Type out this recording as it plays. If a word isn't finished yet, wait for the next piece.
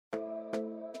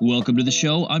Welcome to the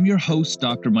show. I'm your host,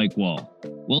 Dr. Mike Wall.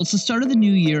 Well, it's the start of the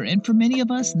new year, and for many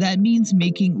of us, that means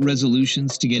making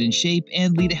resolutions to get in shape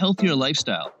and lead a healthier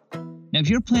lifestyle. Now, if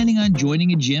you're planning on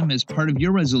joining a gym as part of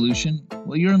your resolution,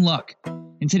 well, you're in luck.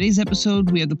 In today's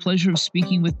episode, we have the pleasure of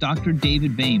speaking with Dr.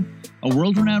 David Behm, a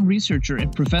world-renowned researcher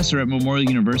and professor at Memorial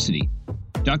University.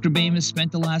 Dr. Behm has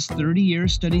spent the last 30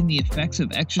 years studying the effects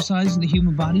of exercise in the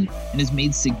human body and has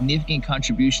made significant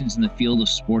contributions in the field of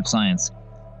sports science.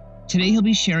 Today, he'll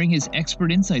be sharing his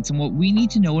expert insights on what we need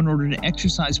to know in order to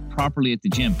exercise properly at the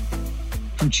gym.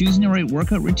 From choosing the right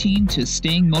workout routine to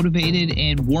staying motivated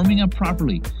and warming up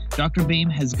properly, Dr.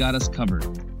 Behm has got us covered.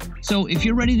 So if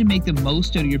you're ready to make the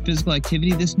most out of your physical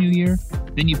activity this new year,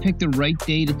 then you picked the right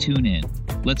day to tune in.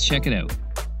 Let's check it out.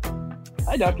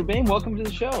 Hi, Dr. Behm. Welcome to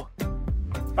the show.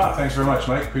 Thanks very much,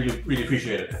 Mike. Really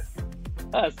appreciate it.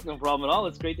 It's no problem at all.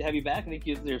 It's great to have you back. I think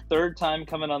it's your third time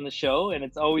coming on the show, and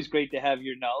it's always great to have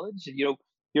your knowledge. And,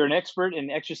 you're an expert in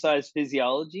exercise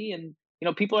physiology, and,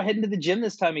 people are heading to the gym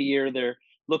this time of year. They're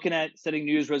looking at setting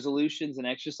New Year's resolutions and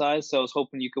exercise. So I was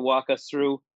hoping you could walk us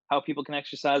through how people can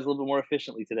exercise a little bit more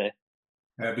efficiently today.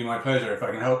 That'd be my pleasure if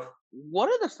I can help. What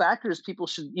are the factors people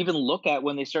should even look at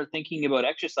when they start thinking about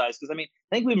exercise? Because, I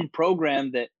think we've been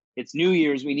programmed that it's New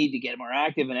Year's, we need to get more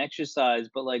active and exercise,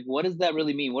 but what does that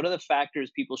really mean? What are the factors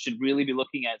people should really be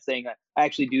looking at saying, I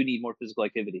actually do need more physical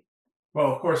activity?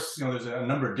 Well, of course, there's a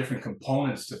number of different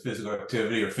components to physical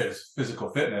activity or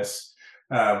physical fitness.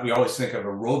 We always think of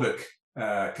aerobic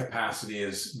capacity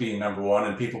as being number one,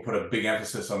 and people put a big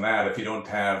emphasis on that. If you don't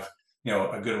have,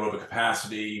 a good aerobic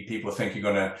capacity, people think you're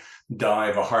going to die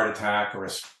of a heart attack or a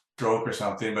stroke or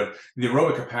something, but the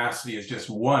aerobic capacity is just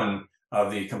one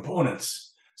of the components.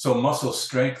 So muscle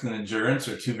strength and endurance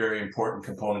are two very important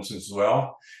components as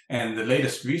well. And the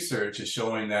latest research is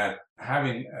showing that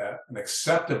having an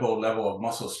acceptable level of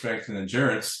muscle strength and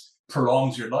endurance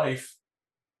prolongs your life,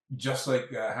 just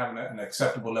like having an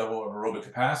acceptable level of aerobic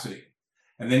capacity.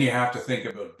 And then you have to think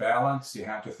about balance, you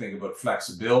have to think about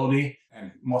flexibility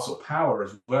and muscle power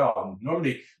as well.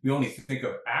 Normally, we only think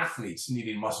of athletes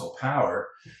needing muscle power,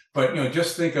 but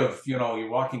just think of, you're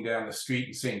walking down the street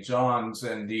in St. John's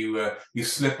and you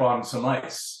slip on some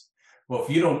ice. Well, if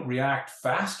you don't react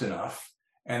fast enough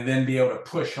and then be able to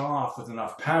push off with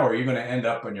enough power, you're going to end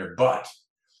up on your butt.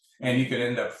 And you could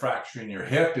end up fracturing your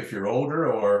hip if you're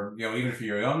older, or even if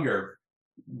you're younger,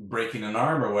 breaking an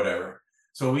arm or whatever.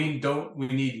 So we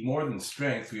need more than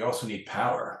strength. We also need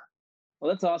power.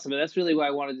 Well, that's awesome. And that's really why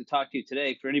I wanted to talk to you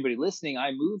today. For anybody listening,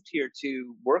 I moved here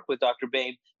to work with Dr.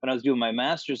 Behm when I was doing my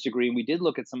master's degree, and we did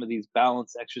look at some of these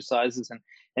balance exercises.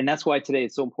 And that's why today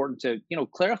it's so important to,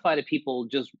 clarify to people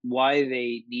just why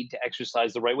they need to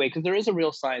exercise the right way, because there is a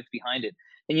real science behind it.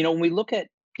 And, when we look at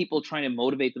people trying to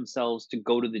motivate themselves to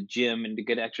go to the gym and to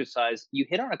get exercise, you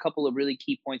hit on a couple of really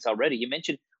key points already. You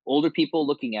mentioned older people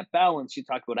looking at balance. You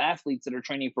talked about athletes that are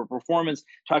training for performance,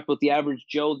 talked about the average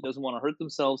Joe that doesn't want to hurt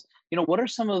themselves. What are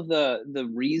some of the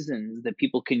reasons that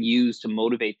people can use to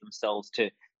motivate themselves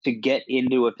to get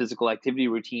into a physical activity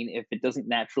routine if it doesn't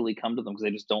naturally come to them because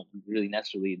they just don't really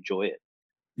necessarily enjoy it?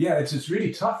 Yeah, it's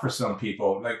really tough for some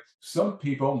people.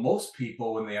 Most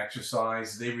people, when they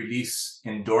exercise, they release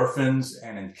endorphins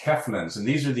and enkephalins. And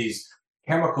these are these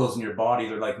chemicals in your body.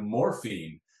 They're like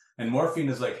morphine. And morphine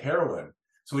is like heroin.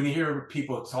 So when you hear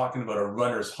people talking about a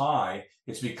runner's high,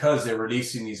 it's because they're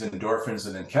releasing these endorphins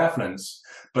and enkephalins.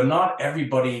 But not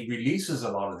everybody releases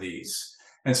a lot of these.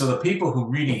 And so the people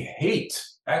who really hate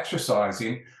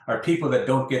exercising are people that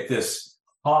don't get this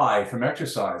high from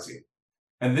exercising.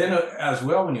 And then as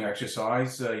well, when you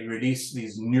exercise, you release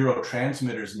these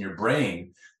neurotransmitters in your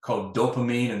brain called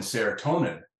dopamine and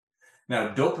serotonin.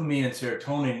 Now, dopamine and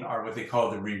serotonin are what they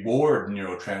call the reward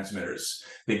neurotransmitters.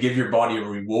 They give your body a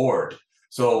reward.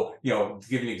 So, to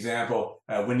give you an example,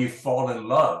 when you fall in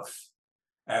love,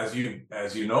 as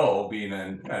you know, being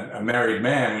a married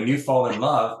man, when you fall in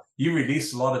love, you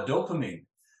release a lot of dopamine.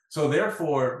 So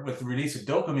therefore, with the release of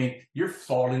dopamine, you're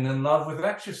falling in love with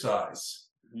exercise.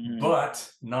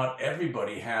 But not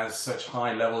everybody has such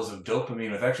high levels of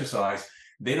dopamine with exercise.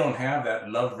 They don't have that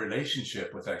love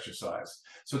relationship with exercise.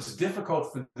 So it's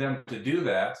difficult for them to do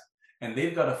that. And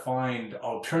they've got to find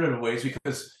alternative ways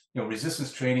because,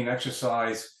 resistance training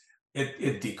exercise,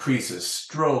 it decreases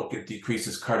stroke, it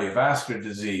decreases cardiovascular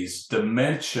disease,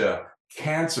 dementia,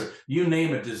 cancer, you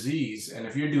name a disease. And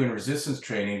if you're doing resistance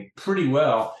training pretty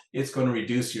well, it's going to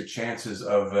reduce your chances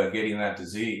of getting that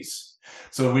disease.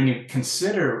 So when you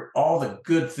consider all the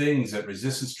good things that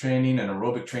resistance training and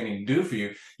aerobic training do for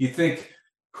you, you think,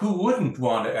 who wouldn't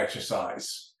want to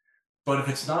exercise? But if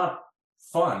it's not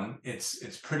fun,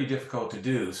 it's pretty difficult to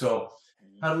do. So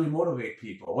how do we motivate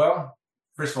people? Well,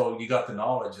 first of all, you got the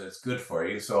knowledge that it's good for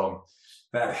you, so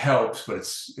that helps, but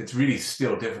it's really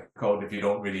still difficult if you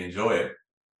don't really enjoy it.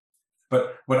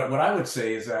 But what I would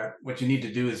say is that what you need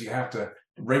to do is you have to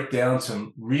write down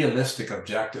some realistic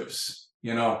objectives.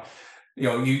 You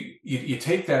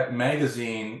take that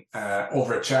magazine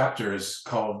over a chapters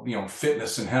called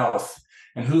Fitness and Health,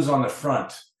 and who's on the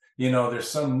front? There's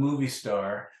some movie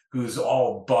star who's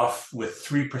all buff with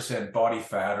 3% body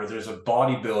fat, or there's a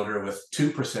bodybuilder with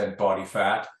 2% body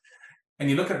fat, and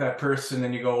you look at that person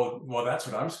and you go, well, that's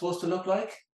what I'm supposed to look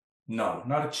like? No,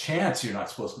 not a chance you're not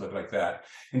supposed to look like that.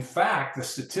 In fact, the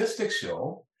statistics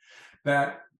show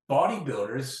that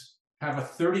bodybuilders have a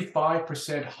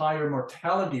 35% higher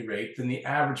mortality rate than the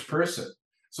average person.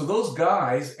 So those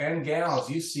guys and gals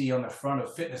you see on the front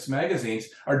of fitness magazines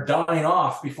are dying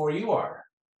off before you are.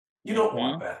 You don't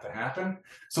want that to happen.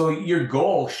 So your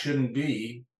goal shouldn't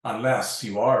be, unless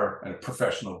you are a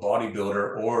professional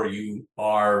bodybuilder or you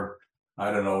are, I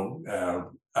don't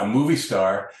know, a movie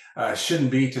star,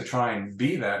 shouldn't be to try and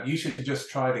be that. You should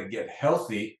just try to get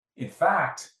healthy. In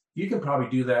fact, you can probably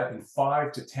do that in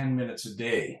 5 to 10 minutes a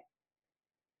day.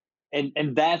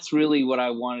 And that's really what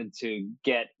I wanted to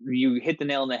get. You hit the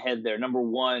nail on the head there. Number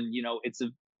one,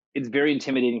 it's very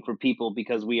intimidating for people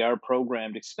because we are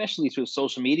programmed, especially through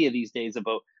social media these days,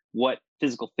 about what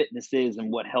physical fitness is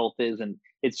and what health is. And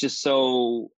it's just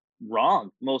so wrong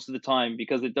most of the time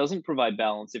because it doesn't provide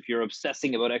balance if you're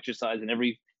obsessing about exercise and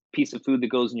every piece of food that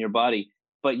goes in your body.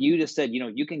 But you just said,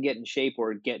 you can get in shape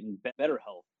or get in better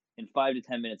health in 5 to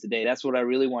 10 minutes a day. That's what I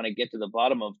really want to get to the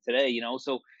bottom of today.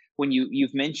 So when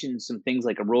you've mentioned some things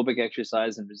like aerobic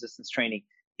exercise and resistance training,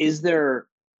 is there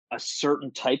a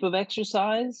certain type of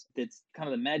exercise that's kind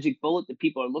of the magic bullet that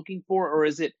people are looking for, or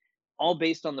is it all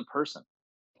based on the person?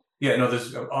 Yeah, no,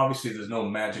 there's no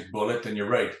magic bullet, and you're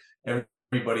right.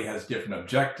 Everybody has different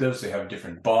objectives. They have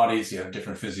different bodies. They have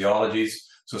different physiologies.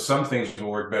 So some things will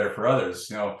work better for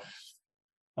others.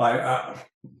 I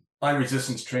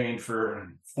resistance trained for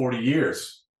 40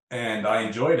 years and I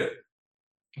enjoyed it.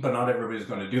 But not everybody's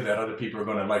going to do that. Other people are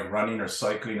going to like running or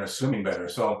cycling or swimming better.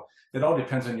 So it all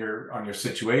depends on your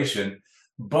situation.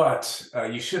 But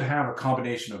you should have a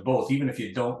combination of both, even if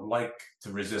you don't like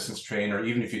to resistance train or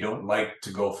even if you don't like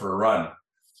to go for a run.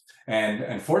 And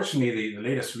unfortunately, the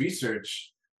latest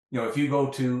research, if you go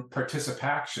to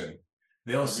Participation,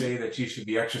 they'll say that you should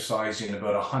be exercising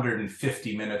about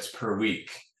 150 minutes per week.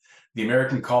 The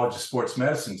American College of Sports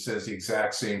Medicine says the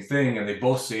exact same thing, and they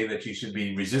both say that you should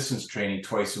be resistance training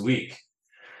twice a week.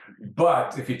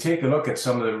 But if you take a look at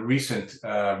some of the recent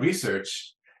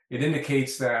research, it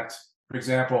indicates that, for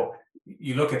example,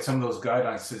 you look at some of those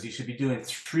guidelines, it says you should be doing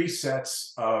 3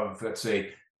 sets of, let's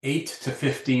say, 8 to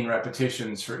 15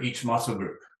 repetitions for each muscle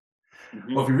group.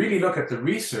 Well, if you really look at the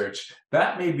research,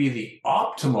 that may be the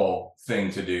optimal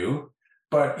thing to do,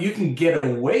 but you can get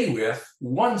away with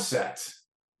one set.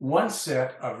 One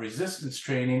set of resistance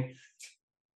training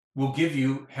will give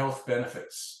you health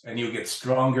benefits and you'll get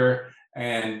stronger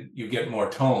and you get more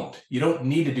toned. You don't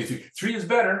need to do 3. 3 is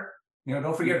better.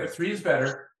 Don't forget that 3 is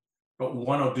better, but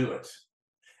 1 will do it.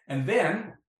 And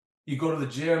then you go to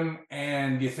the gym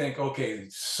and you think, okay,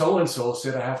 so-and-so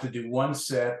said I have to do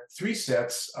 3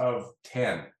 sets of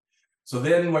 10. So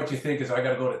then what you think is I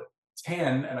got to go to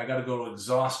 10 and I got to go to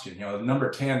exhaustion.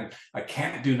 Number 10, I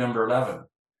can't do number 11.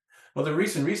 Well, the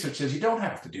recent research says you don't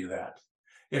have to do that.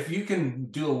 If you can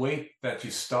do a weight that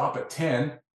you stop at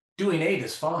 10, doing 8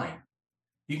 is fine.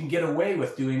 You can get away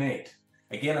with doing 8.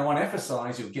 Again, I want to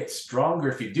emphasize you'll get stronger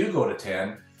if you do go to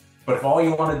 10, but if all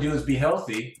you want to do is be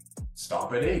healthy,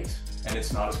 stop at 8, and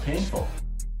it's not as painful.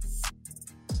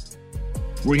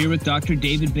 We're here with Dr.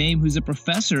 David Behm, who's a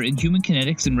professor in human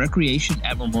kinetics and recreation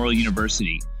at Memorial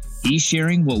University. He's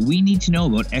sharing what we need to know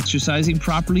about exercising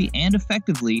properly and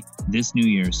effectively this New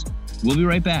Year's. We'll be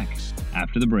right back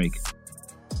after the break.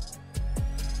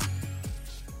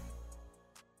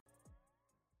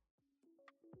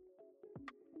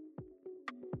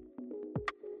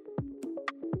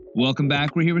 Welcome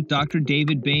back. We're here with Dr.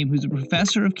 David Behm, who's a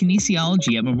professor of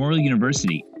kinesiology at Memorial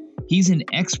University. He's an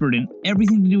expert in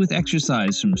everything to do with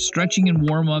exercise, from stretching and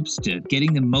warm-ups to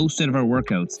getting the most out of our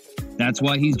workouts. That's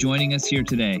why he's joining us here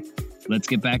today. Let's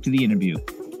get back to the interview.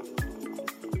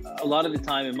 A lot of the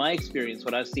time, in my experience,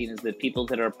 what I've seen is that people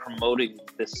that are promoting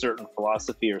this certain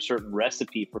philosophy or certain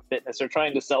recipe for fitness are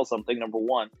trying to sell something, number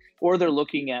one, or they're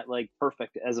looking at like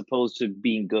perfect as opposed to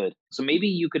being good. So maybe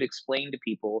you could explain to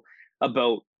people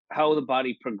about how the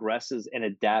body progresses and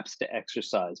adapts to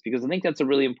exercise, because I think that's a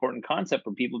really important concept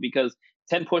for people, because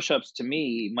 10 push-ups to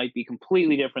me might be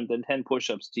completely different than 10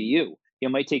 push-ups to you.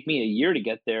 It might take me a year to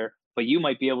get there, but you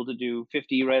might be able to do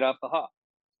 50 right off the hop.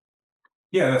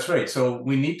 Yeah, that's right. So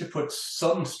we need to put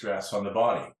some stress on the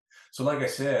body. So, like I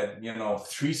said,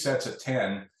 3 sets of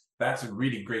 10, that's a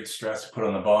really great stress to put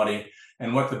on the body.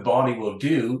 And what the body will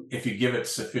do if you give it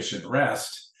sufficient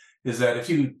rest is that if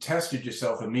you tested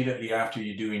yourself immediately after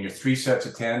you're doing your 3 sets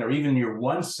of 10 or even your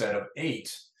 1 set of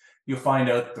 8, you'll find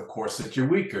out, of course, that you're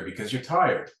weaker because you're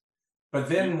tired. But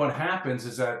then what happens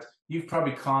is that you've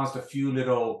probably caused a few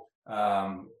little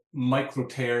micro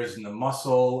tears in the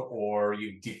muscle, or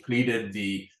you've depleted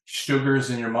the sugars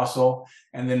in your muscle.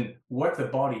 And then what the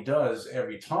body does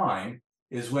every time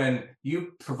is when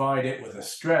you provide it with a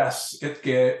stress,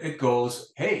 it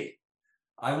goes, hey,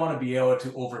 I want to be able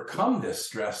to overcome this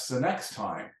stress the next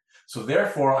time. So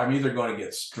therefore, I'm either going to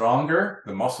get stronger,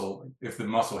 the muscle, if the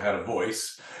muscle had a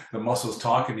voice, the muscle's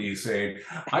talking to you saying,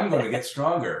 I'm going to get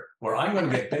stronger, or I'm going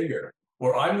to get bigger,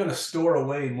 or I'm going to store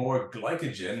away more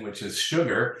glycogen, which is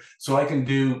sugar, so I can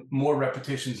do more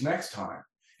repetitions next time.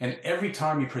 And every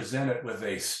time you present it with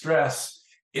a stress,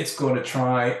 it's going to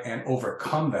try and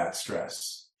overcome that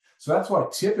stress. So that's why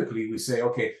typically we say,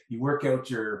 okay, you work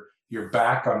out your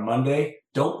back on Monday,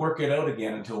 don't work it out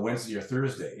again until Wednesday or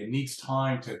Thursday. It needs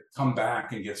time to come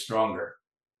back and get stronger.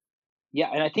 Yeah,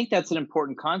 and I think that's an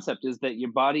important concept, is that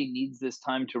your body needs this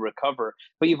time to recover.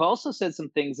 But you've also said some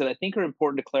things that I think are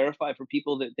important to clarify for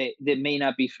people that may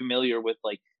not be familiar with,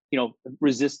 like,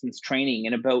 resistance training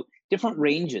and about different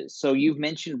ranges. So you've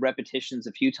mentioned repetitions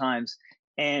a few times,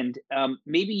 and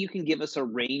maybe you can give us a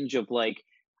range of like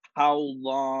how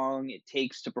long it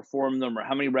takes to perform them or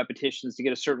how many repetitions to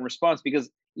get a certain response. Because,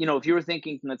 if you were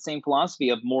thinking from that same philosophy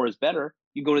of more is better,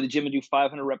 you go to the gym and do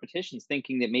 500 repetitions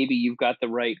thinking that maybe you've got the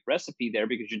right recipe there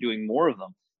because you're doing more of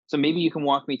them. So maybe you can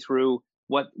walk me through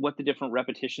what the different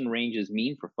repetition ranges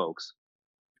mean for folks.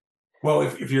 Well,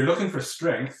 if you're looking for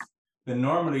strength, then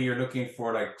normally you're looking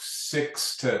for like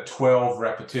 6 to 12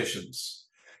 repetitions.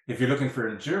 If you're looking for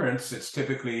endurance, it's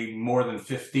typically more than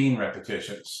 15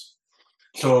 repetitions.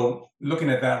 So looking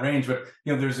at that range, but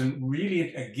there's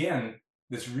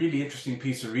this really interesting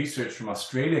piece of research from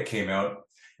Australia came out,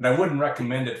 and I wouldn't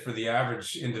recommend it for the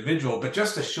average individual, but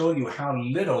just to show you how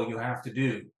little you have to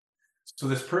do. So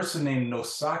this person named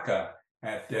Nosaka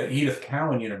at Edith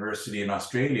Cowan University in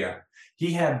Australia,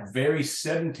 he had very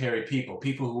sedentary people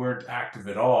who weren't active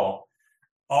at all.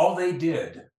 All they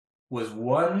did was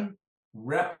one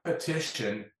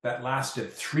repetition that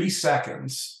lasted 3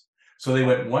 seconds. So they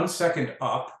went 1 second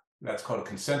up, that's called a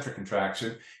concentric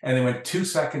contraction, and they went 2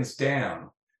 seconds down.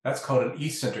 That's called an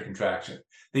eccentric contraction.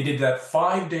 They did that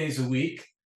 5 days a week.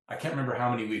 I can't remember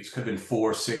how many weeks, could have been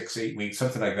 4, 6, 8 weeks,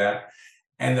 something like that.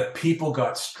 And the people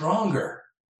got stronger.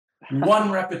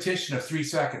 One repetition of 3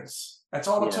 seconds. That's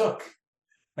all it took.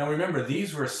 Now, remember,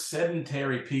 these were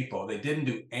sedentary people. They didn't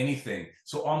do anything.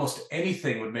 So almost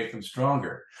anything would make them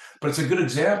stronger. But it's a good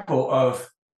example of,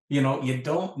 you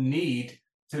don't need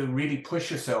to really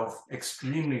push yourself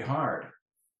extremely hard.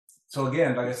 So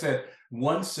again, like I said,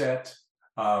 1 set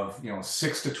of,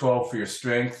 6 to 12 for your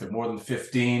strength, or more than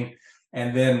 15.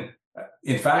 And then,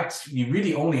 in fact, you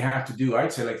really only have to do,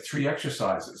 I'd say, like 3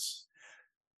 exercises.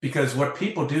 Because what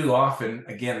people do often,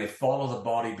 again, they follow the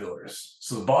bodybuilders.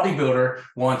 So the bodybuilder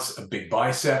wants a big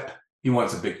bicep, he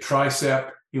wants a big tricep,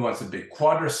 he wants a big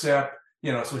quadricep,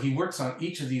 so he works on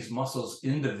each of these muscles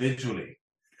individually.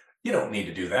 You don't need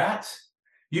to do that.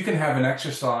 You can have an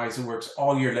exercise that works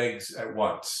all your legs at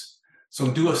once.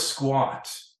 So do a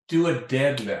squat, do a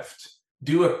deadlift,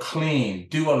 do a clean,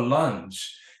 do a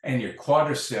lunge, and your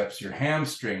quadriceps, your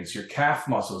hamstrings, your calf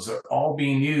muscles are all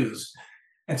being used.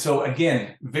 And so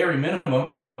again, very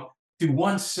minimum, do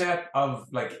 1 set of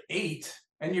like 8,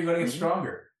 and you're going to get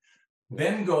stronger.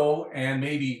 Then go and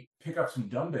maybe pick up some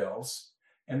dumbbells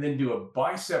and then do a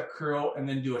bicep curl and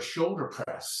then do a shoulder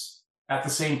press at the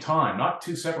same time, not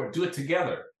 2 separate, do it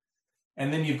together.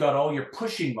 And then you've got all your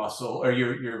pushing muscle, or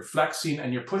your flexing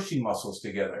and your pushing muscles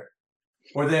together.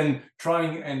 Or then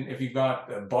trying, and if you've got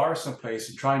a bar someplace,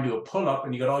 and try and do a pull-up,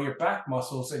 and you got all your back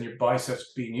muscles and your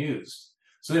biceps being used.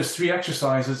 So there's 3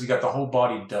 exercises, you got the whole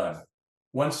body done.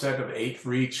 1 set of 8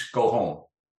 for each, go home.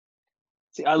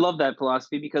 See, I love that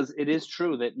philosophy because it is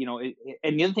true that,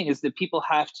 and the other thing is that people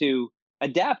have to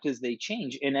adapt as they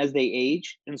change and as they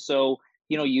age. And so,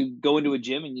 you go into a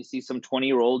gym and you see some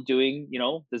 20-year-old doing,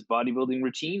 this bodybuilding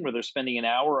routine where they're spending an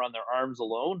hour on their arms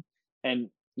alone. And,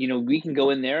 we can go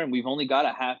in there and we've only got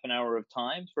a half an hour of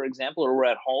time, for example, or we're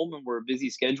at home and we're a busy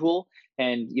schedule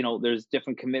and, there's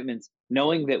different commitments.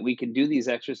 Knowing that we can do these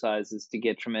exercises to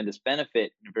get tremendous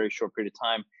benefit in a very short period of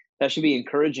time, that should be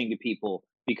encouraging to people,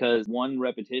 because one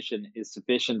repetition is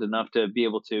sufficient enough to be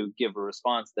able to give a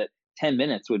response that 10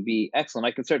 minutes would be excellent.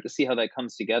 I can start to see how that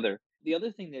comes together. The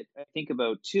other thing that I think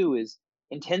about too is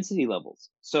intensity levels.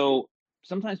 So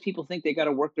sometimes people think they got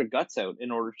to work their guts out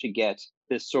in order to get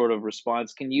this sort of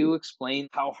response. Can you explain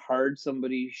how hard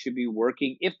somebody should be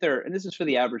working if they're, and this is for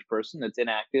the average person that's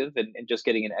inactive and just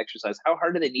getting an exercise, how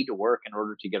hard do they need to work in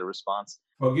order to get a response?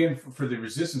 Well, again, for the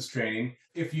resistance training,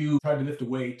 if you try to lift a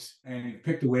weight and you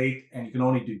pick the weight and you can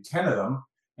only do 10 of them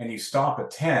and you stop at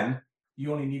 10,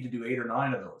 you only need to do 8 or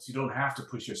 9 of those. You don't have to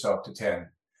push yourself to 10.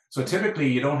 So typically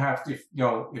you don't have to,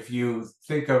 if you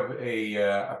think of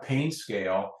a pain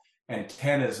scale and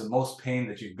 10 is the most pain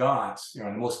that you got,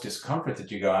 and the most discomfort that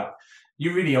you got,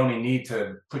 you really only need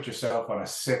to put yourself on a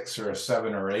 6 or a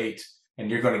 7 or 8,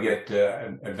 and you're going to get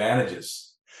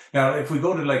advantages. Now, if we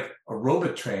go to like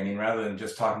aerobic training rather than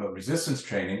just talking about resistance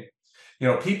training,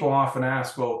 people often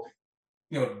ask, well,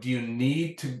 do you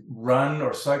need to run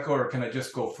or cycle, or can I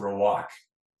just go for a walk?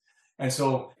 And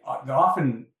so the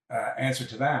often answer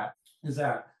to that is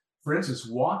that, for instance,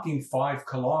 walking 5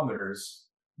 kilometers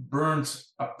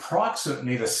burns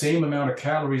approximately the same amount of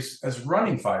calories as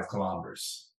running 5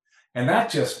 kilometers. And that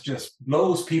just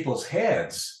blows people's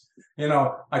heads.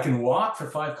 I can walk for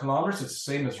 5 kilometers, it's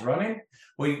the same as running.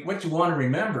 Well, what you want to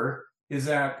remember is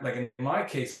that, like in my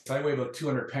case, I weigh about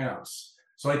 200 pounds.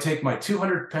 So I take my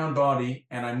 200-pound body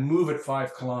and I move it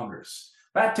 5 kilometers.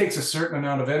 That takes a certain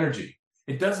amount of energy.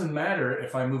 It doesn't matter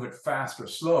if I move it fast or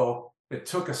slow, it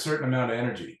took a certain amount of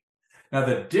energy. Now,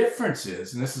 the difference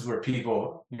is, and this is where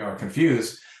people are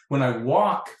confused, when I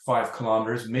walk 5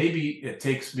 kilometers, maybe it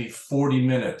takes me 40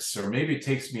 minutes, or maybe it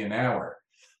takes me an hour.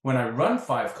 When I run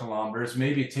 5 kilometers,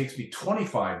 maybe it takes me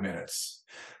 25 minutes.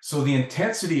 So the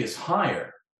intensity is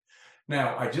higher.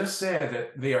 Now, I just said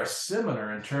that they are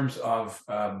similar in terms of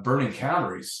burning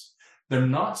calories. They're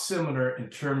not similar in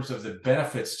terms of the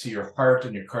benefits to your heart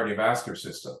and your cardiovascular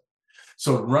system.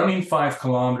 So running 5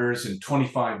 kilometers in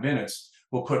 25 minutes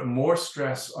will put more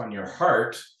stress on your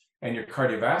heart and your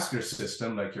cardiovascular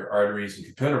system, like your arteries and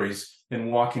capillaries,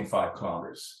 than walking 5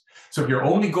 kilometers. So if your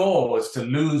only goal is to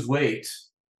lose weight,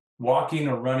 walking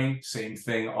or running, same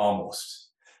thing almost.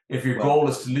 If your goal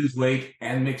is to lose weight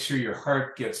and make sure your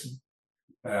heart gets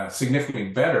significantly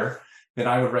better, then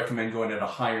I would recommend going at a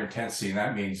higher intensity. And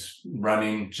that means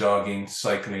running, jogging,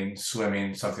 cycling,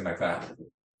 swimming, something like that.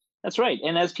 That's right.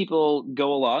 And as people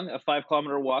go along, a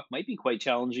 5-kilometer walk might be quite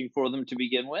challenging for them to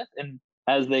begin with. And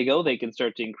as they go, they can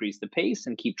start to increase the pace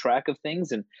and keep track of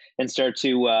things and start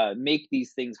to make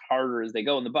these things harder as they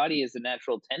go. And the body has a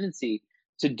natural tendency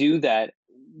to do that.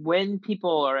 When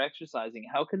people are exercising,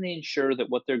 how can they ensure that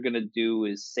what they're going to do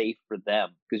is safe for them?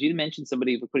 Because you mentioned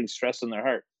somebody putting stress on their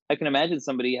heart. I can imagine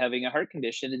somebody having a heart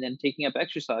condition and then taking up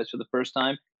exercise for the first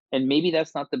time. And maybe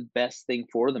that's not the best thing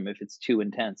for them if it's too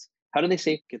intense. How do they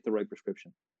get the right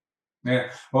prescription?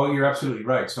 Yeah, well, you're absolutely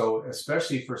right. So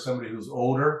especially for somebody who's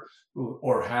older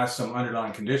or has some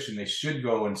underlying condition, they should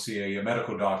go and see a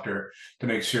medical doctor to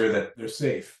make sure that they're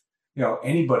safe.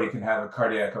 Anybody can have a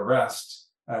cardiac arrest.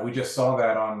 We just saw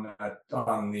that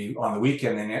on the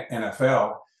weekend in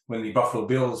NFL when the Buffalo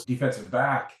Bills defensive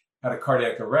back had a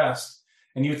cardiac arrest.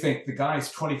 And you think the guy's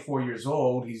 24 years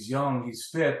old, he's young, he's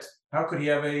fit. How could he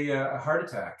have a heart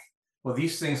attack? Well,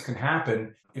 these things can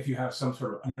happen if you have some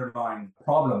sort of underlying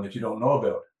problem that you don't know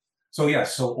about. So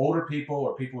yes, so older people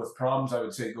or people with problems, I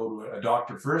would say go to a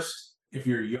doctor first. If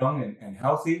you're young and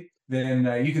healthy, then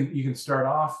you can start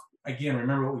off. Again,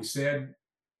 remember what we said.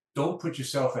 Don't put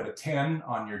yourself at a 10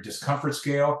 on your discomfort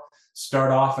scale.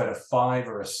 Start off at a 5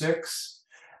 or a 6.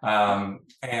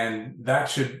 And that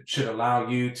should allow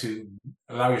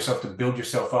yourself to build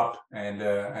yourself up and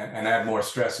add more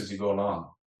stress as you go along.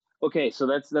 Okay, so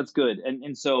that's good.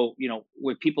 And so,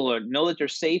 when people know that they're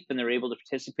safe and they're able to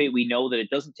participate, we know that it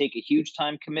doesn't take a huge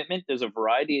time commitment. There's a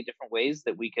variety of different ways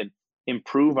that we can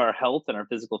improve our health and our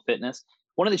physical fitness.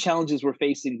 One of the challenges we're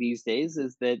facing these days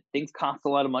is that things cost a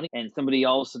lot of money, and somebody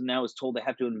all of a sudden now is told they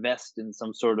have to invest in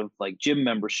some sort of like gym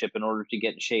membership in order to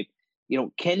get in shape.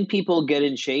 Can people get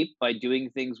in shape by doing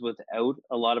things without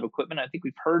a lot of equipment? I think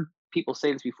we've heard people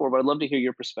say this before, but I'd love to hear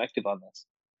your perspective on this.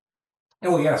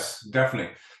 Oh, yes,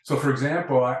 definitely. So, for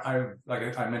example,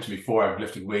 like I mentioned before, I've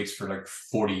lifted weights for like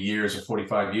 40 years or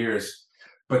 45 years,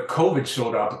 but COVID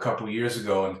showed up a couple of years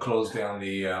ago and closed down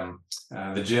the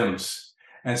gyms.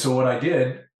 And so what I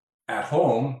did at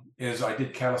home is I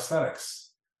did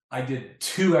calisthenics. I did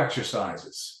 2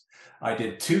 exercises. I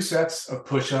did 2 sets of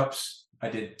push-ups. I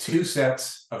did 2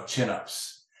 sets of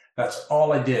chin-ups. That's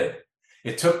all I did.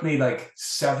 It took me like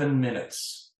 7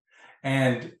 minutes.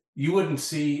 And you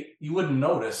wouldn't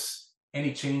notice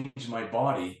any change in my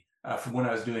body from when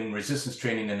I was doing resistance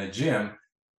training in a gym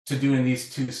to doing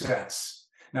these 2 sets.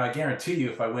 Now, I guarantee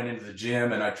you, if I went into the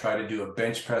gym and I tried to do a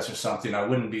bench press or something, I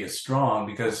wouldn't be as strong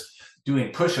because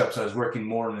doing push-ups, I was working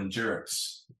more on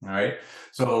endurance. All right.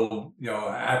 So,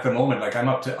 at the moment, like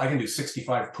I can do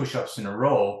 65 push-ups in a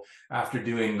row after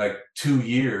doing like 2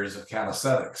 years of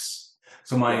calisthenics.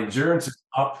 So my endurance is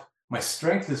up, my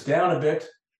strength is down a bit,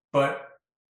 but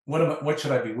what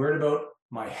should I be worried about?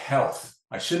 My health.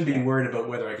 I shouldn't be worried about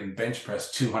whether I can bench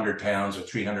press 200 pounds or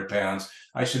 300 pounds.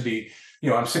 I should be,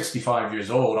 I'm 65 years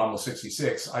old, almost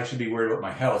 66. I should be worried about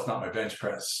my health, not my bench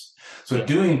press. So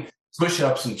doing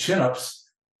push-ups and chin-ups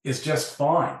is just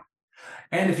fine.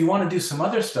 And if you want to do some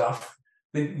other stuff,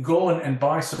 then go and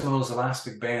buy some of those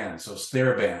elastic bands, those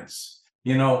TheraBands.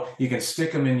 You can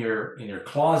stick them in your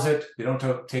closet. They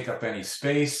don't take up any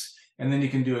space. And then you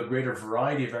can do a greater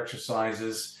variety of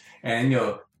exercises. And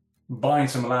buying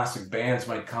some elastic bands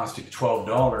might cost you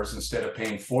 $12 instead of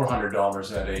paying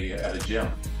 $400 at a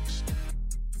gym.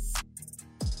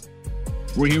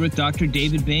 We're here with Dr.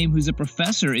 David Behm, who's a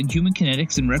professor in human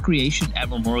kinetics and recreation at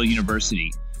Memorial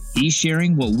University. He's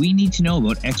sharing what we need to know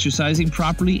about exercising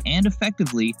properly and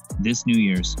effectively this New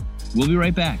Year's. We'll be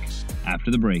right back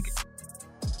after the break.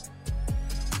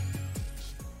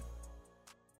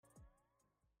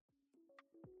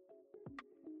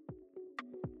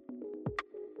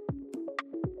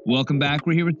 Welcome back.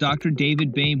 We're here with Dr.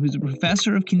 David Behm, who's a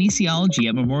professor of kinesiology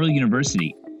at Memorial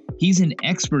University. He's an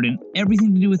expert in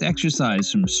everything to do with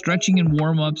exercise, from stretching and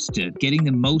warm-ups to getting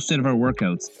the most out of our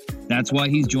workouts. That's why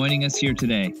he's joining us here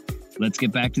today. Let's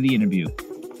get back to the interview.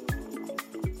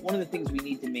 One of the things we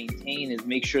need to maintain is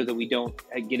make sure that we don't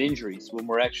get injuries when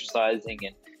we're exercising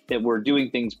and that we're doing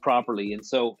things properly. And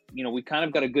so, we kind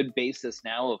of got a good basis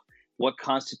now of what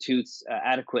constitutes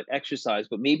adequate exercise,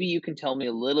 but maybe you can tell me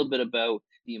a little bit about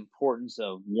the importance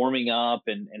of warming up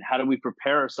and how do we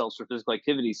prepare ourselves for physical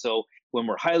activity. So when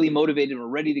we're highly motivated and we're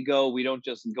ready to go, we don't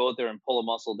just go out there and pull a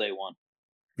muscle day one.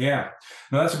 Yeah,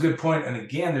 no, that's a good point. And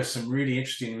again, there's some really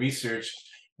interesting research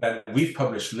that we've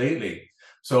published lately.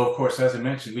 So of course, as I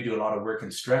mentioned, we do a lot of work in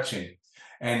stretching,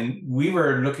 and we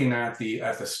were looking at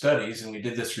the studies, and we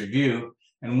did this review.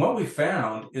 And what we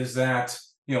found is that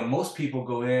most people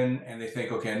go in and they think,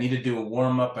 okay, I need to do a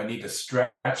warm up. I need to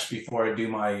stretch before I do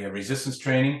my resistance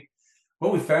training.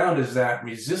 What we found is that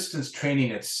resistance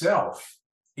training itself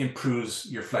improves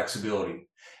your flexibility,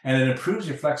 and it improves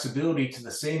your flexibility to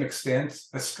the same extent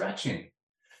as stretching.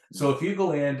 So if you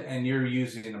go in and you're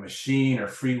using a machine or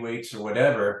free weights or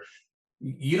whatever,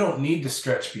 you don't need to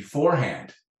stretch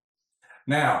beforehand.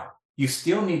 Now, you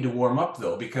still need to warm up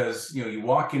though, because you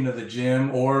walk into the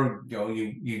gym, or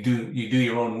you do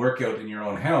your own workout in your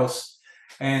own house,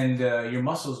 and your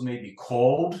muscles may be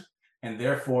cold, and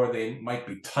therefore they might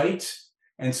be tight,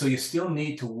 and so you still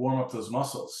need to warm up those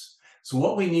muscles. So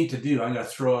what we need to do, I'm going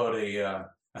to throw out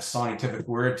a scientific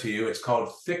word to you. It's called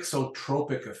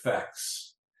thixotropic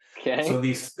effects. Okay. So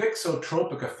these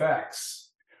thixotropic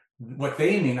effects, what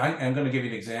they mean, I'm going to give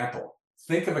you an example.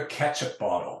 Think of a ketchup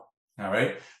bottle. All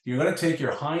right. You're going to take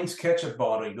your Heinz ketchup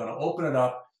bottle, you're going to open it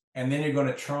up, and then you're going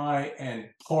to try and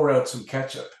pour out some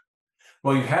ketchup.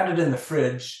 Well, you've had it in the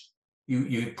fridge,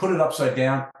 you put it upside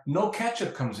down, no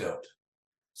ketchup comes out.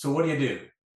 So what do?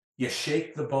 You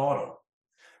shake the bottle.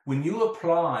 When you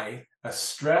apply a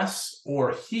stress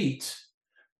or heat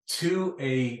to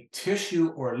a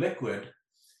tissue or liquid,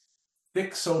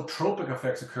 thixotropic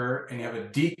effects occur, and you have a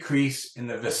decrease in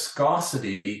the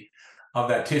viscosity of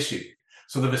that tissue.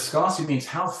 So the viscosity means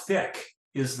how thick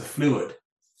is the fluid.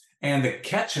 And the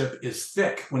ketchup is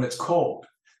thick when it's cold.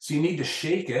 So you need to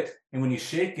shake it. And when you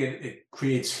shake it, it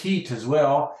creates heat as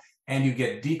well, and you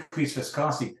get decreased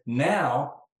viscosity.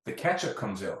 Now the ketchup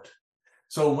comes out.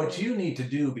 So what you need to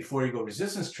do before you go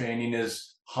resistance training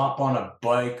is hop on a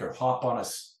bike or hop on a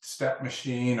step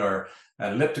machine or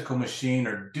an elliptical machine,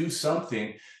 or do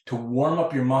something to warm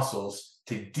up your muscles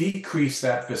to decrease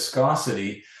that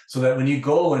viscosity, so that when you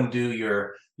go and do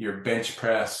your bench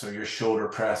press or your shoulder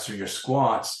press or your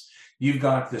squats, you've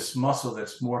got this muscle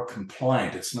that's more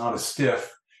compliant. It's not as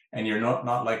stiff, and you're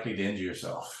not likely to injure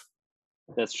yourself.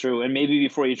 That's true. And maybe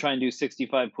before you try and do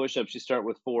 65 push-ups, you start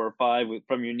with 4 or 5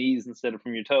 from your knees instead of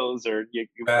from your toes, or you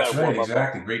That's right,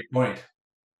 exactly. Great point.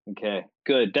 Okay,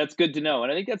 good. That's good to know.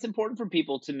 And I think that's important for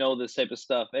people to know this type of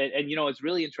stuff. And what's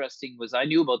really interesting was I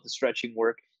knew about the stretching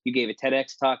work. You gave a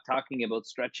TEDx talk talking about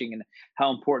stretching and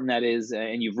how important that is.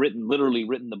 And you've literally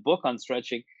written the book on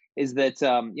stretching. Is that,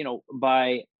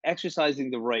 by exercising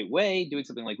the right way, doing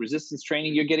something like resistance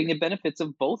training, you're getting the benefits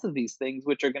of both of these things,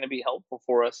 which are going to be helpful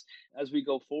for us as we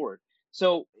go forward.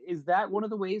 So is that one of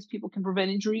the ways people can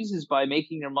prevent injuries, is by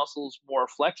making their muscles more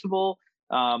flexible?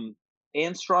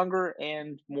 And stronger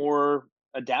and more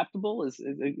adaptable? Is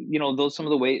those some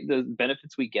of the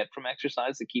benefits we get from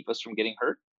exercise that keep us from getting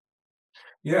hurt?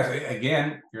 Yes,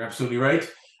 again, you're absolutely right.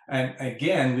 And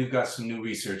again, we've got some new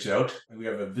research out. We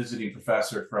have a visiting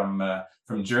professor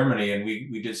from Germany, and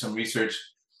we did some research.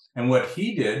 And what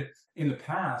he did in the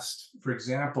past, for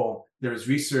example, there was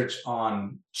research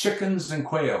on chickens and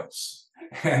quails.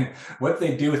 And what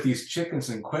they do with these chickens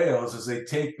and quails is they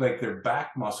take like their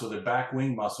back muscle, their back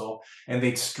wing muscle, and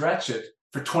they stretch it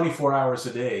for 24 hours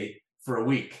a day for a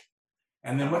week.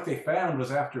 And then what they found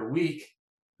was after a week,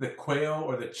 the quail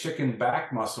or the chicken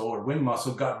back muscle or wing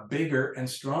muscle got bigger and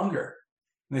stronger.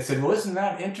 And they said, well, isn't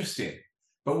that interesting?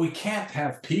 But we can't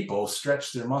have people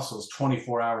stretch their muscles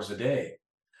 24 hours a day.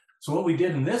 So what we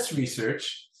did in this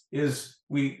research is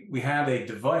we had a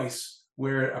device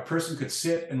where a person could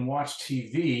sit and watch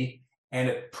TV, and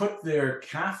it put their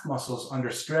calf muscles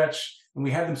under stretch, and we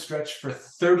had them stretch for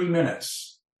 30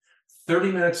 minutes.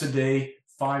 30 minutes a day,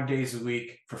 5 days a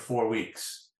week for 4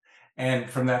 weeks. And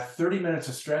from that 30 minutes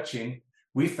of stretching,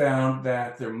 we found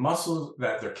that their muscles,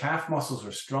 that their calf muscles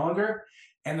were stronger,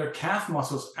 and their calf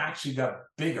muscles actually got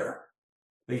bigger.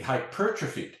 They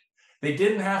hypertrophied. They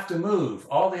didn't have to move.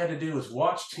 All they had to do was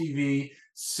watch TV,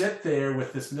 sit there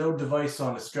with this little device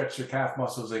on to stretch their calf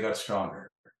muscles. They got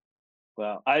stronger.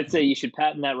 Well, I'd say you should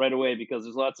patent that right away, because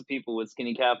there's lots of people with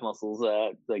skinny calf muscles,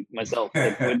 like myself,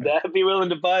 that would be willing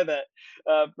to buy that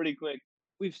pretty quick.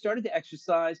 We've started to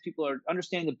exercise. People are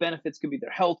understanding the benefits. Could be their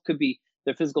health, could be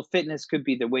their physical fitness, could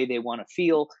be the way they want to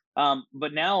feel.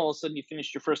 But now all of a sudden you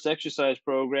finished your first exercise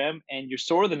program and you're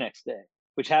sore the next day,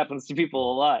 which happens to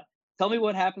people a lot. Tell me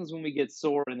what happens when we get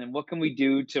sore, and then what can we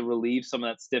do to relieve some of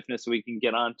that stiffness so we can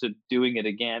get on to doing it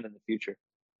again in the future?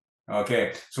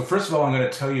 Okay, so first of all, I'm going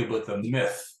to tell you about the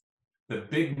myth, the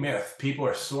big myth. People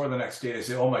are sore the next day. They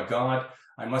say, oh my God,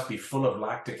 I must be full of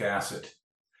lactic acid.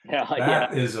 Yeah, yeah,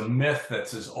 That is a myth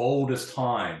that's as old as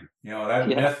time. That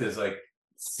yeah. myth is like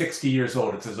 60 years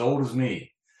old. It's as old as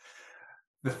me.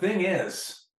 The thing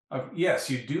is, yes,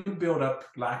 you do build up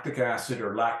lactic acid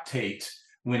or lactate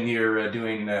when you're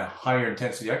doing higher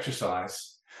intensity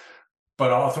exercise.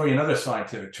 But I'll throw you another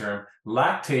scientific term.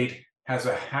 Lactate has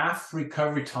a half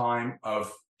recovery time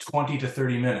of 20 to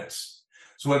 30 minutes.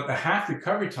 So what the half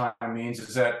recovery time means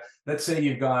is that, let's say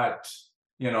you've got,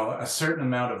 a certain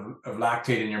amount of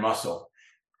lactate in your muscle.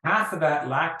 Half of that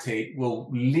lactate will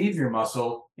leave your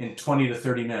muscle in 20 to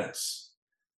 30 minutes.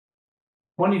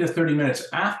 20 to 30 minutes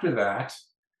after that,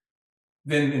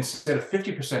 then instead of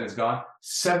 50% is gone,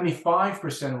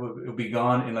 75% will be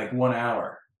gone in like 1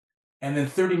 hour. And then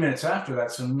 30 minutes after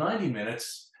that, so 90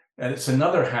 minutes, and it's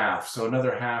another half. So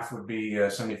another half would be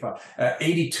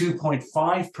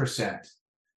 82.5%.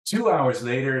 2 hours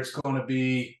later, it's going to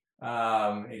be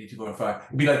 82.5.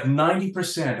 It'd be like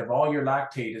 90% of all your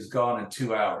lactate is gone in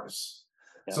 2 hours.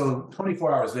 Yeah. So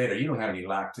 24 hours later, you don't have any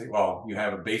lactate. Well, you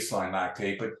have a baseline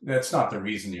lactate, but that's not the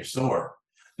reason you're sore.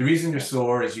 The reason you're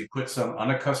sore is you put some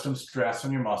unaccustomed stress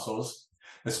on your muscles,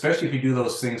 especially if you do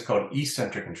those things called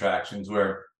eccentric contractions,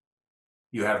 where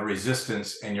you have a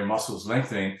resistance and your muscles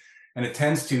lengthening, and it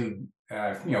tends to,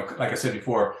 like I said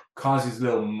before, cause these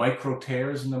little micro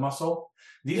tears in the muscle.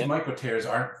 These micro tears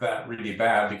aren't that really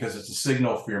bad because it's a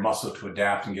signal for your muscle to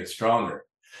adapt and get stronger.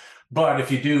 But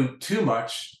if you do too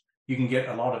much, you can get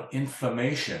a lot of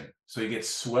inflammation. So you get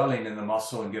swelling in the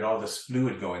muscle and get all this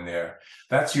fluid going there.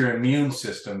 That's your immune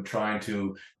system trying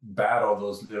to battle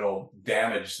those little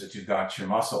damage that you've got to your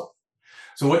muscle.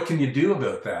 So what can you do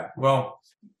about that? Well,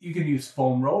 you can use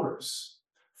foam rollers.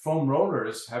 Foam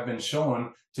rollers have been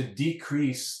shown to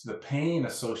decrease the pain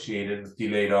associated with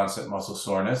delayed onset muscle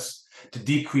soreness, to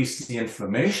decrease the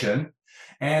inflammation,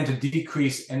 and to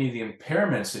decrease any of the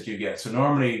impairments that you get. So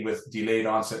normally with delayed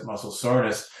onset muscle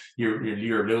soreness,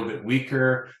 you're a little bit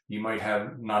weaker. You might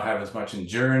not have as much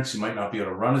endurance. You might not be able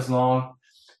to run as long.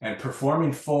 And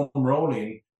performing foam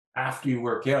rolling after you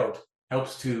work out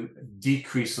helps to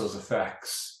decrease those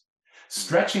effects.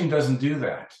 Stretching doesn't do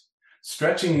that.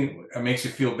 Stretching makes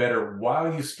you feel better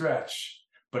while you stretch,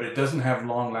 but it doesn't have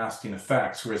long-lasting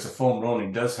effects, whereas the foam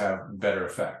rolling does have better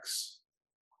effects.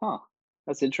 Huh.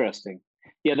 That's interesting.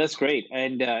 Yeah, that's great.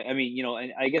 And I mean,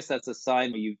 and I guess that's a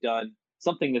sign that you've done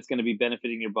something that's going to be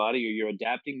benefiting your body, or you're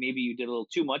adapting. Maybe you did a little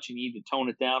too much and you need to tone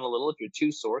it down a little if you're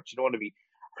too sore. You don't want to be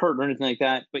hurt or anything like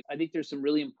that. But I think there's some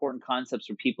really important concepts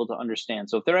for people to understand.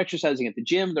 So if they're exercising at the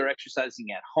gym, they're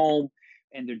exercising at home,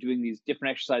 and they're doing these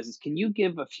different exercises, can you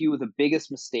give a few of the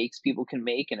biggest mistakes people can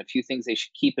make and a few things they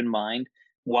should keep in mind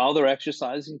while they're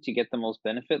exercising to get the most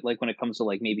benefit, like when it comes to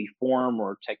like maybe form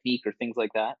or technique or things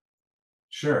like that?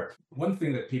 Sure. One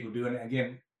thing that people do, and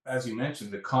again, as you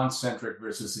mentioned, the concentric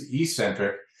versus the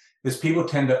eccentric, is people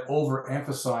tend to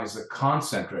overemphasize the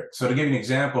concentric. So to give you an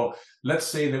example, let's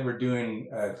say that we're doing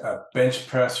a bench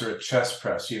press or a chest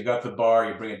press. You've got the bar,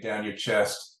 you bring it down your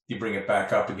chest, you bring it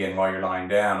back up again while you're lying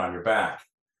down on your back.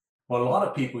 Well, a lot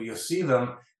of people, you'll see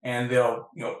them and they'll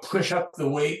push up the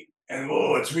weight and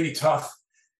it's really tough.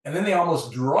 And then they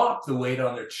almost drop the weight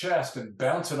on their chest and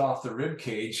bounce it off the rib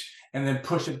cage and then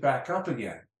push it back up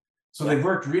again. So they've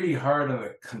worked really hard on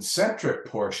the concentric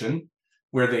portion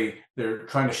where they're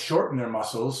trying to shorten their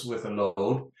muscles with a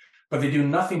load, but they do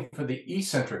nothing for the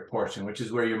eccentric portion, which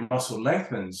is where your muscle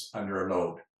lengthens under a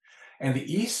load. And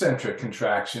the eccentric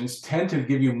contractions tend to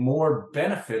give you more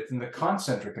benefit than the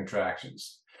concentric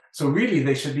contractions. So really,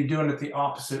 they should be doing it the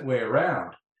opposite way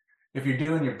around. If you're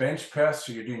doing your bench press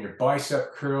or you're doing your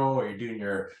bicep curl or you're doing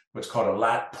your what's called a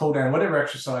lat pull down, whatever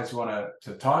exercise you want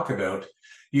to talk about,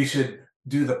 you should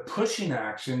do the pushing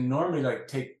action, normally like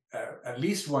take at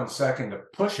least 1 second to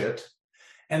push it,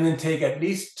 and then take at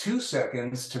least 2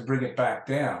 seconds to bring it back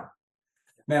down.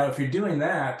 Now, if you're doing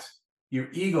that, your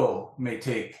ego may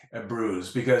take a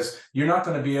bruise because you're not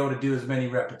going to be able to do as many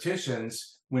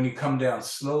repetitions when you come down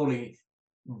slowly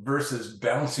versus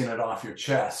bouncing it off your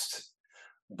chest.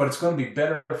 But it's going to be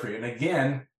better for you. And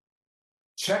again,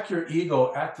 check your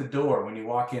ego at the door when you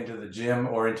walk into the gym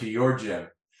or into your gym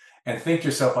and think to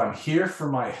yourself, I'm here for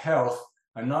my health.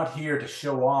 I'm not here to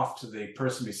show off to the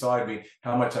person beside me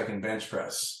how much I can bench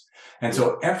press. And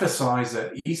so emphasize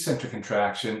that eccentric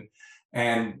contraction,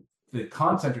 and the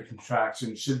concentric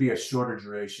contraction should be a shorter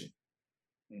duration.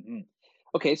 Mm-hmm.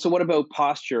 Okay, so what about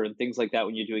posture and things like that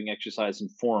when you're doing exercise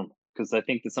and form? Because I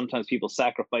think that sometimes people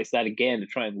sacrifice that again to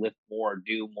try and lift more,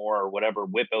 do more, or whatever,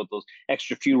 whip out those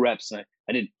extra few reps. And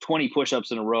I did 20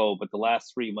 push-ups in a row, but the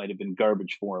last 3 might have been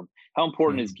garbage form. How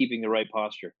important is keeping the right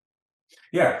posture?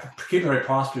 Yeah, keeping the right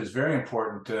posture is very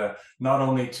important, not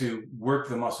only to work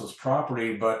the muscles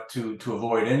properly, but to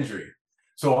avoid injury.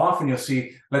 So often you'll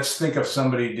see, let's think of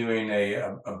somebody doing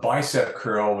a bicep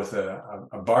curl with a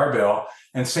barbell,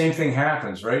 and same thing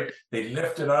happens, right? They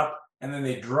lift it up, and then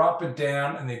they drop it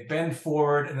down, and they bend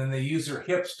forward, and then they use their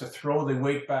hips to throw the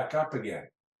weight back up again.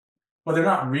 Well, they're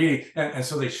not really, and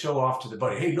so they show off to the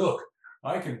buddy, hey, look,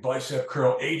 I can bicep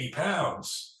curl 80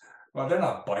 pounds. Well, they're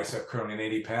not bicep curling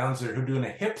 80 pounds. They're doing a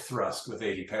hip thrust with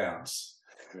 80 pounds.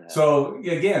 Yeah. So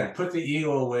again, put the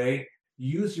ego away,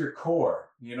 use your core.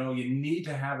 You need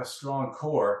to have a strong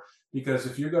core, because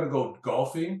if you're going to go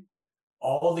golfing,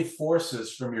 all the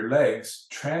forces from your legs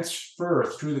transfer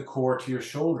through the core to your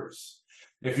shoulders.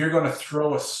 If you're going to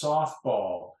throw a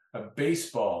softball, a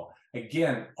baseball,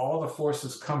 again, all the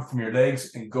forces come from your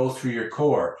legs and go through your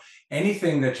core.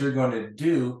 Anything that you're going to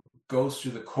do goes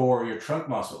through the core of your trunk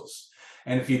muscles.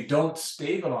 And if you don't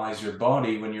stabilize your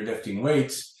body when you're lifting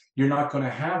weights, you're not going to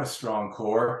have a strong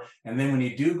core. And then when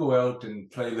you do go out and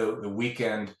play the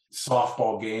weekend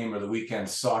softball game or the weekend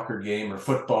soccer game or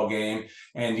football game,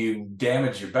 and you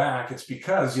damage your back, it's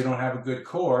because you don't have a good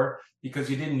core, because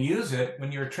you didn't use it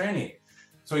when you were training.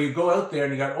 So you go out there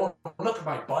and you go, oh, look at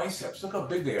my biceps. Look how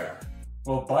big they are.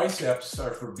 Well, biceps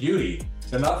are for beauty.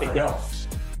 They're not for health.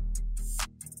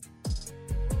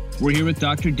 We're here with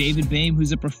Dr. David Behm,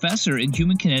 who's a professor in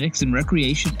human kinetics and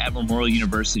recreation at Memorial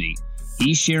University.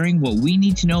 He's sharing what we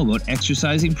need to know about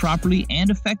exercising properly and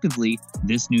effectively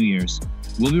this New Year's.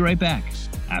 We'll be right back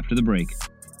after the break.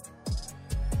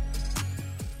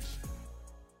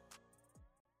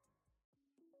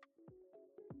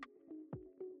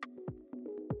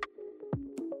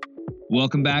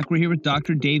 Welcome back. We're here with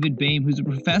Dr. David Behm, who's a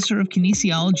professor of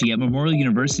kinesiology at Memorial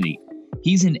University.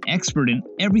 He's an expert in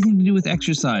everything to do with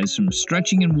exercise, from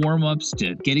stretching and warm-ups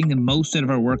to getting the most out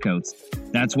of our workouts.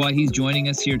 That's why he's joining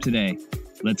us here today.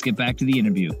 Let's get back to the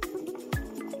interview.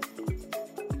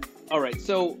 All right.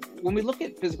 So when we look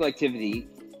at physical activity,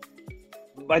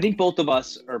 I think both of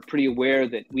us are pretty aware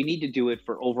that we need to do it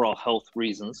for overall health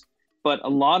reasons. But a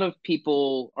lot of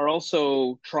people are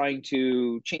also trying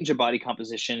to change their body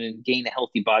composition and gain a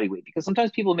healthy body weight, because sometimes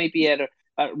people may be at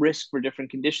risk for different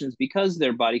conditions because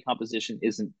their body composition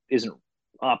isn't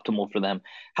optimal for them.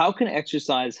 How can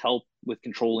exercise help with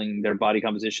controlling their body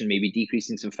composition, maybe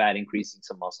decreasing some fat, increasing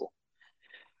some muscle?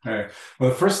 All right. Well,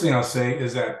 the first thing I'll say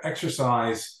is that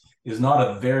exercise is not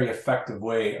a very effective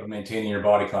way of maintaining your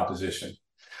body composition.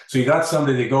 So you got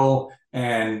somebody, they go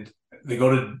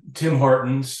to Tim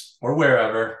Hortons or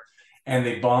wherever, and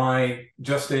they buy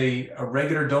just a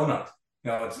regular donut.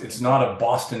 It's not a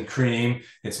Boston cream.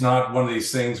 It's not one of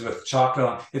these things with chocolate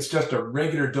on. It's just a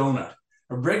regular donut.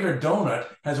 A regular donut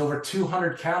has over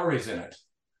 200 calories in it.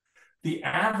 The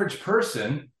average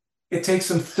person, it takes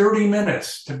them 30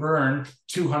 minutes to burn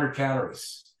 200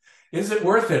 calories. Is it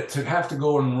worth it to have to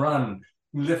go and run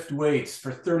lift weights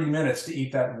for 30 minutes to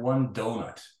eat that one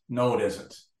donut. No, it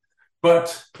isn't.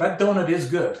 But that donut is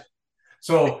good.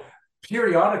 So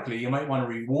periodically, you might want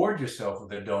to reward yourself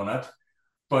with a donut,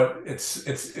 but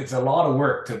it's a lot of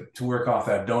work to work off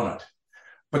that donut.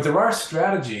 But there are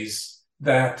strategies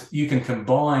that you can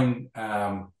combine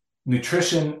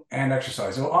nutrition and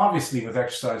exercise. So obviously with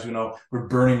exercise, we know we're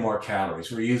burning more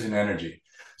calories, we're using energy.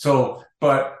 So,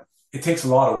 but it takes a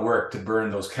lot of work to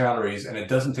burn those calories, and it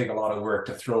doesn't take a lot of work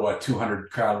to throw a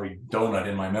 200-calorie donut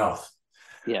in my mouth.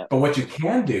 Yeah. But what you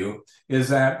can do is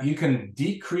that you can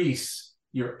decrease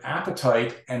your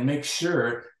appetite and make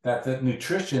sure that the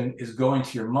nutrition is going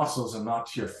to your muscles and not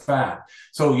to your fat.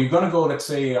 So you're going to go, let's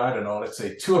say, I don't know, let's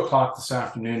say 2 o'clock this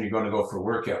afternoon, you're going to go for a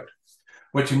workout.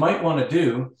 What you might want to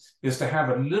do is to have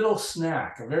a little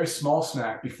snack, a very small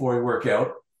snack before you work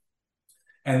out.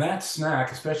 And that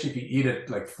snack, especially if you eat it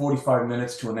like 45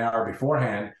 minutes to an hour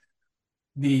beforehand,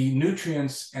 the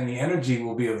nutrients and the energy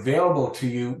will be available to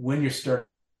you when you're starting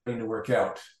to work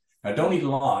out. Now, don't eat a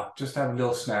lot, just have a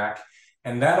little snack,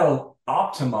 and that'll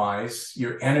optimize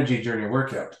your energy during your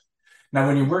workout. Now,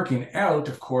 when you're working out,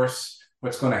 of course,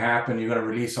 what's going to happen, you're going to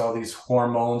release all these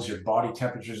hormones, your body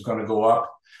temperature is going to go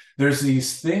up. There's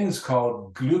these things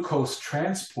called glucose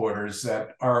transporters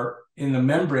that are in the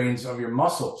membranes of your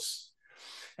muscles,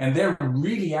 and they're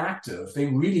really active. They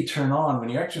really turn on when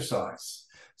you exercise.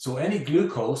 So any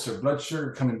glucose or blood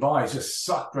sugar coming by is just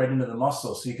sucked right into the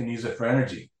muscle so you can use it for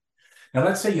energy. Now,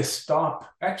 let's say you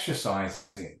stop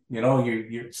exercising,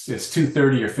 it's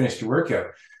 2:30, you're finished your workout.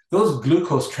 Those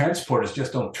glucose transporters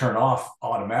just don't turn off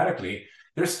automatically.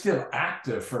 They're still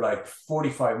active for like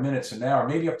 45 minutes, an hour,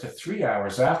 maybe up to 3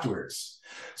 hours afterwards.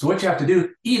 So what you have to do,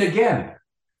 eat again.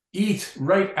 Eat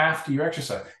right after your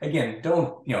exercise. Again,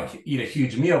 don't, eat a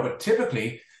huge meal, but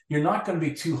typically you're not going to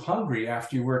be too hungry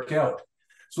after you work out.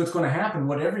 So what's going to happen,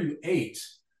 whatever you ate,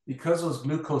 because those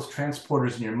glucose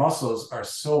transporters in your muscles are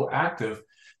so active,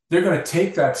 they're going to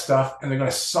take that stuff and they're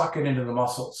going to suck it into the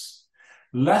muscles.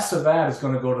 Less of that is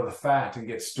going to go to the fat and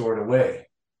get stored away.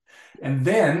 And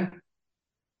then,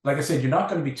 like I said, you're not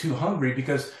going to be too hungry,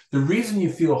 because the reason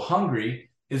you feel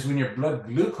hungry is when your blood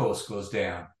glucose goes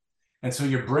down. And so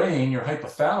your brain, your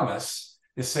hypothalamus,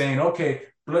 is saying, okay,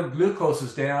 blood glucose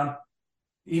is down,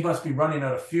 he must be running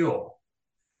out of fuel.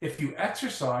 If you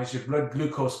exercise, your blood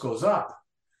glucose goes up.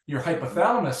 Your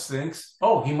hypothalamus thinks,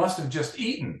 oh, he must have just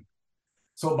eaten.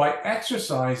 So by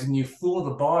exercising, you fool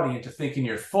the body into thinking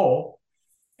you're full.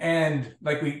 And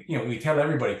like we tell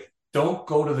everybody, don't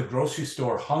go to the grocery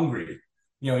store hungry.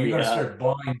 You're going to start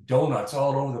buying donuts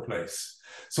all over the place.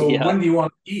 So when do you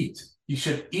want to eat? You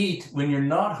should eat when you're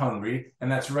not hungry, and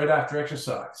that's right after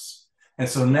exercise. And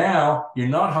so now you're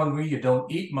not hungry, you don't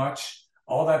eat much.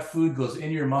 All that food goes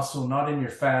in your muscle, not in your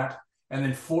fat. And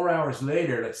then 4 hours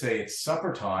later, let's say it's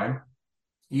supper time,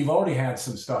 you've already had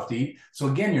some stuff to eat. So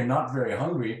again, you're not very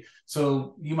hungry.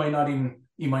 So you might not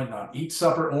eat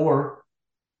supper, or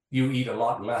you eat a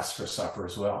lot less for supper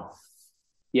as well.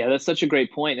 Yeah, that's such a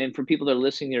great point. And for people that are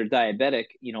listening, that are diabetic,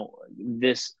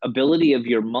 this ability of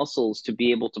your muscles to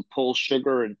be able to pull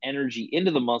sugar and energy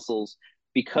into the muscles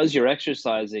because you're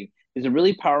exercising is a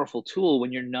really powerful tool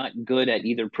when you're not good at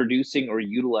either producing or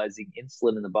utilizing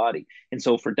insulin in the body. And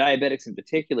so for diabetics in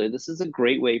particular, this is a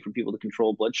great way for people to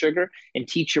control blood sugar and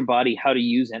teach your body how to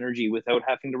use energy without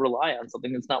having to rely on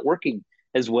something that's not working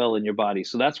as well in your body.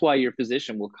 So that's why your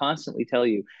physician will constantly tell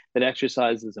you that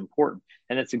exercise is important.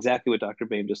 And that's exactly what Dr.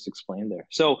 Behm just explained there.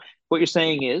 So what you're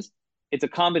saying is it's a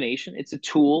combination, it's a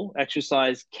tool.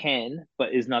 Exercise can,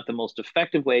 but is not the most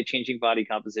effective way of changing body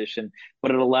composition,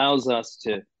 but it allows us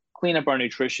to clean up our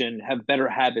nutrition, have better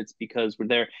habits because we're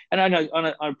there. And on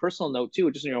a personal note too,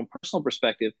 just in your own personal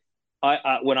perspective,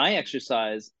 when I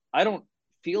exercise, I don't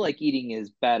feel like eating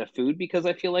is bad of food because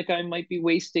I feel like I might be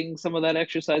wasting some of that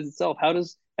exercise itself. How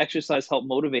does exercise help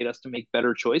motivate us to make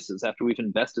better choices after we've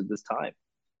invested this time?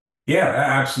 Yeah,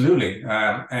 absolutely.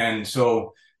 And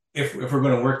so if we're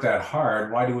going to work that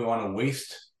hard, why do we want to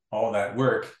waste all that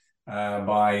work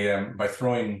by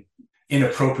throwing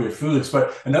inappropriate foods?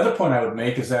 But another point I would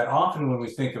make is that often when we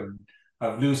think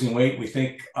of losing weight, we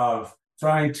think of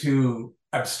trying to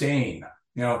abstain.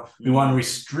 We want to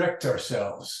restrict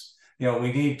ourselves.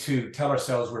 We need to tell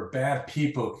ourselves we're bad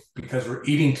people because we're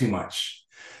eating too much.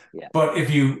 Yeah. But if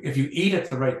you eat at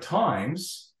the right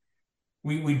times,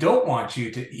 we don't want you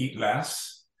to eat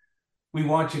less. We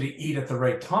want you to eat at the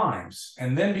right times.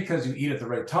 And then because you eat at the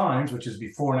right times, which is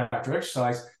before and after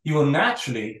exercise, you will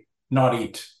naturally not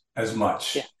eat as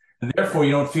much. Yeah. And therefore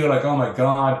you don't feel like, oh my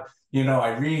God,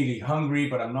 I'm really hungry,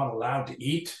 but I'm not allowed to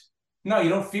eat. No, you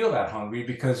don't feel that hungry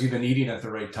because you've been eating at the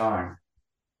right time.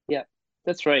 Yeah.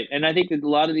 That's right. And I think that a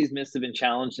lot of these myths have been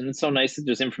challenged, and it's so nice that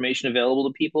there's information available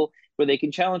to people where they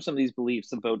can challenge some of these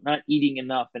beliefs about not eating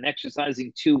enough and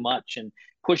exercising too much and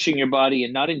pushing your body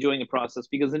and not enjoying the process.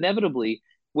 Because inevitably,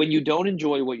 when you don't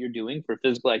enjoy what you're doing for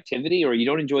physical activity, or you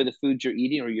don't enjoy the foods you're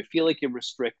eating, or you feel like you're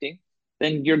restricting,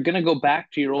 then you're going to go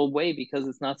back to your old way because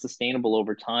it's not sustainable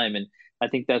over time. And I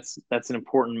think that's an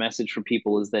important message for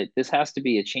people, is that this has to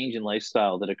be a change in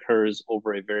lifestyle that occurs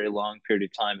over a very long period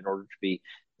of time in order to be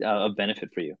of benefit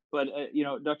for you. But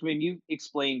Dr. Behm, you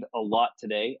explained a lot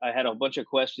today. I had a bunch of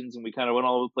questions, and we kind of went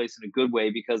all over the place in a good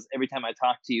way, because every time I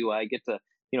talk to you, I get to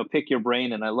pick your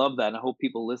brain, and I love that. And I hope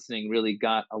people listening really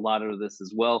got a lot out of this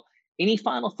as well. Any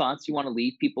final thoughts you want to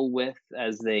leave people with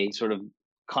as they sort of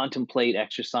contemplate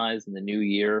exercise in the new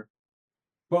year?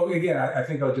 Well, again, I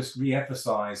think I'll just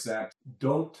reemphasize that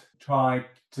don't try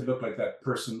to look like that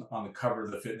person on the cover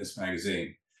of the fitness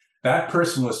magazine. That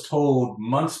person was told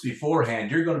months beforehand,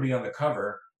 you're going to be on the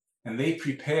cover, and they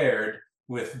prepared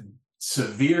with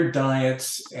severe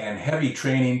diets and heavy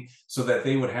training so that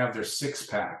they would have their six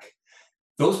pack.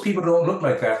 Those people don't look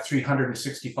like that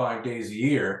 365 days a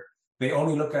year. They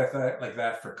only look at that like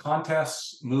that for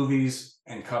contests, movies,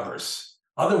 and covers.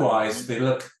 Otherwise, they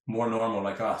look more normal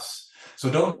like us. So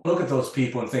don't look at those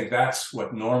people and think that's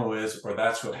what normal is or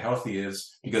that's what healthy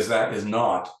is, because that is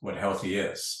not what healthy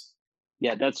is.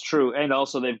 Yeah, that's true. And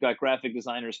also, they've got graphic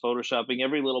designers photoshopping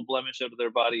every little blemish out of their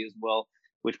body as well,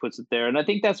 which puts it there. And I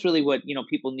think that's really what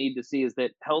people need to see, is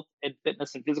that health and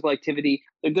fitness and physical activity,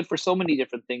 they're good for so many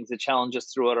different things that challenge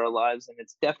us throughout our lives. And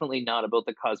it's definitely not about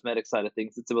the cosmetic side of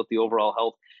things. It's about the overall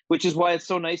health, which is why it's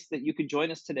so nice that you could join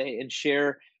us today and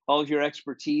share all of your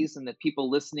expertise, and that people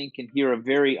listening can hear a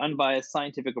very unbiased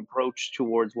scientific approach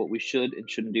towards what we should and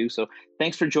shouldn't do. So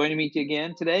thanks for joining me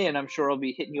again today. And I'm sure I'll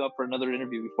be hitting you up for another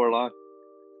interview before long.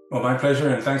 Well, my pleasure,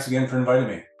 and thanks again for inviting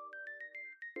me.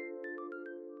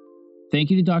 Thank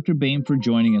you to Dr. Behm for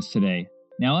joining us today.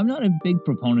 Now, I'm not a big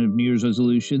proponent of New Year's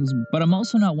resolutions, but I'm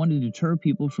also not one to deter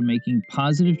people from making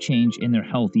positive change in their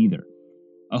health either.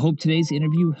 I hope today's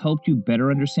interview helped you better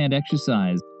understand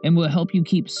exercise and will help you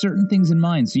keep certain things in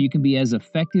mind so you can be as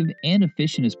effective and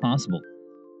efficient as possible.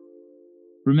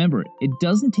 Remember, it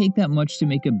doesn't take that much to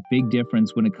make a big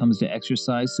difference when it comes to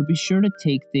exercise, so be sure to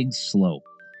take things slow.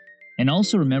 And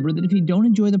also remember that if you don't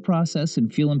enjoy the process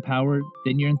and feel empowered,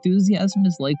 then your enthusiasm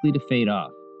is likely to fade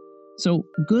off. So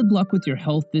good luck with your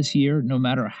health this year, no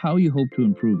matter how you hope to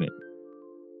improve it.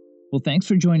 Well, thanks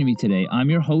for joining me today. I'm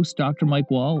your host, Dr. Mike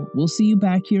Wall. We'll see you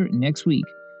back here next week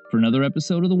for another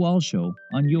episode of The Wahlshow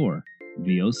on your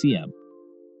VOCM.